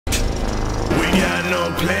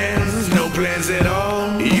no plans at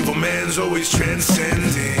all. Evil man's always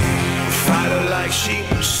transcending. Fighter like sheep,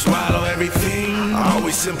 swallow everything.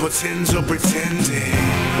 Always simpletons or pretending.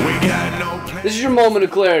 We got no plans. This is your moment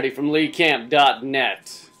of clarity from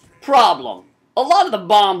LeeCamp.net. Problem. A lot of the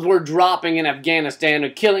bombs we're dropping in Afghanistan are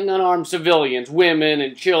killing unarmed civilians, women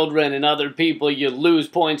and children and other people you lose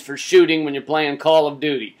points for shooting when you're playing Call of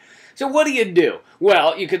Duty. So what do?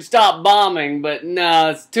 Well, you could stop bombing, but no,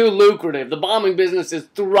 it's too lucrative. The bombing business is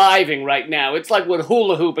thriving right now. It's like what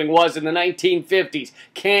hula hooping was in the 1950s.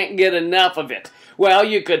 Can't get enough of it. Well,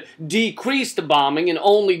 you could decrease the bombing and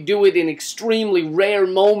only do it in extremely rare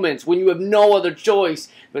moments when you have no other choice.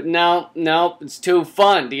 But no, it's too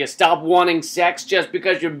fun. Do you stop wanting sex just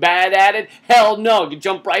because you're bad at it? Hell no, you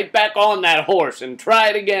jump right back on that horse and try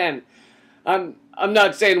it again. I'm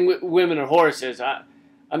not saying women are horses.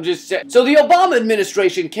 I'm just saying. So the Obama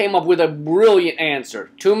administration came up with a brilliant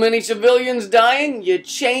answer. Too many civilians dying? You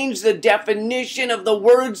change the definition of the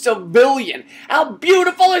word civilian. How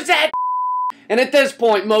beautiful is that? And at this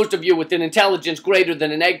point, most of you with an intelligence greater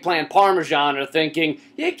than an eggplant parmesan are thinking,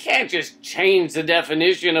 you can't just change the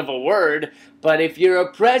definition of a word. But if you're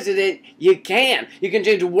a president, you can. You can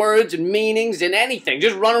change words and meanings and anything.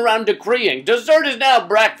 Just run around decreeing. Dessert is now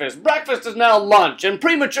breakfast. Breakfast is now lunch. And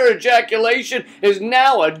premature ejaculation is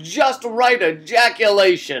now a just right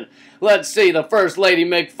ejaculation. Let's see the First Lady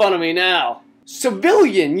make fun of me now.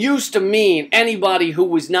 Civilian used to mean anybody who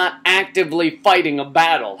was not actively fighting a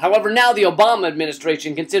battle. However, now the Obama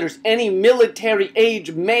administration considers any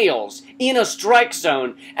military-age males in a strike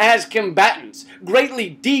zone as combatants, greatly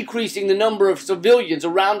decreasing the number of civilians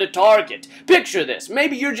around a target. Picture this.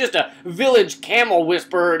 Maybe you're just a village camel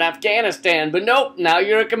whisperer in Afghanistan, but nope, now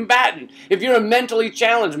you're a combatant. If you're a mentally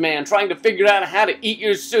challenged man trying to figure out how to eat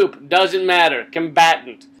your soup, doesn't matter.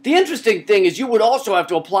 Combatant. The interesting thing is you would also have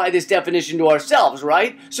to apply this definition to ourselves,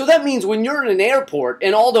 right? So that means when you're in an airport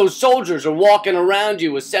and all those soldiers are walking around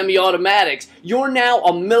you with semi-automatics, you're now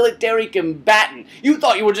a military combatant. You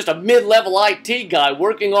thought you were just a mid-level IT guy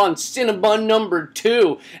working on Cinnabon number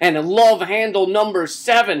 2 and Love Handle number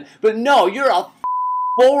 7, but no, you're a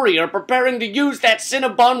warrior preparing to use that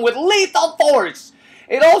Cinnabon with lethal force.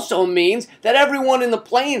 It also means that everyone in the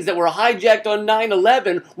planes that were hijacked on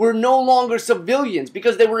 9/11 were no longer civilians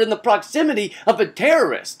because they were in the proximity of a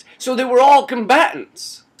terrorist. So they were all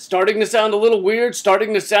combatants. Starting to sound a little weird,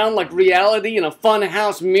 starting to sound like reality in a fun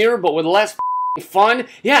house mirror but with less fun?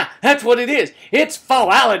 Yeah, that's what it is. It's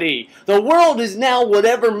phoality. The world is now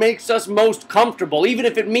whatever makes us most comfortable, even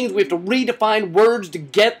if it means we have to redefine words to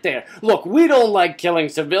get there. Look, we don't like killing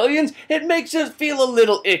civilians. It makes us feel a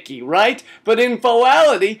little icky, right? But in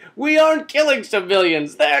phoality, we aren't killing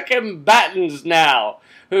civilians. They're combatants now,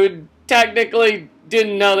 who technically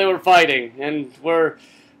didn't know they were fighting and were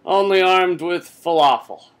only armed with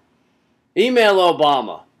falafel. Email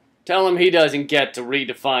Obama. Tell him he doesn't get to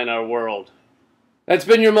redefine our world. That's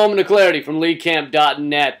been your Moment of Clarity from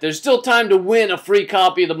LeeCamp.net. There's still time to win a free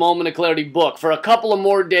copy of the Moment of Clarity book. For a couple of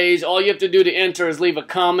more days, all you have to do to enter is leave a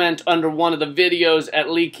comment under one of the videos at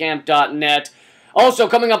LeeCamp.net. Also,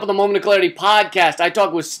 coming up on the Moment of Clarity podcast, I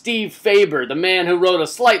talk with Steve Faber, the man who wrote a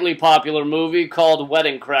slightly popular movie called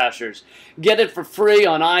Wedding Crashers. Get it for free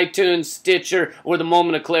on iTunes, Stitcher, or the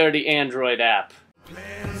Moment of Clarity Android app.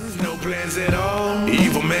 No plans at all.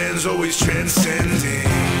 Evil man's always transcending.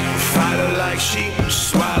 Fighter like sheep,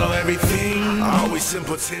 swallow everything. Always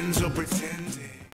simpletons or pretending.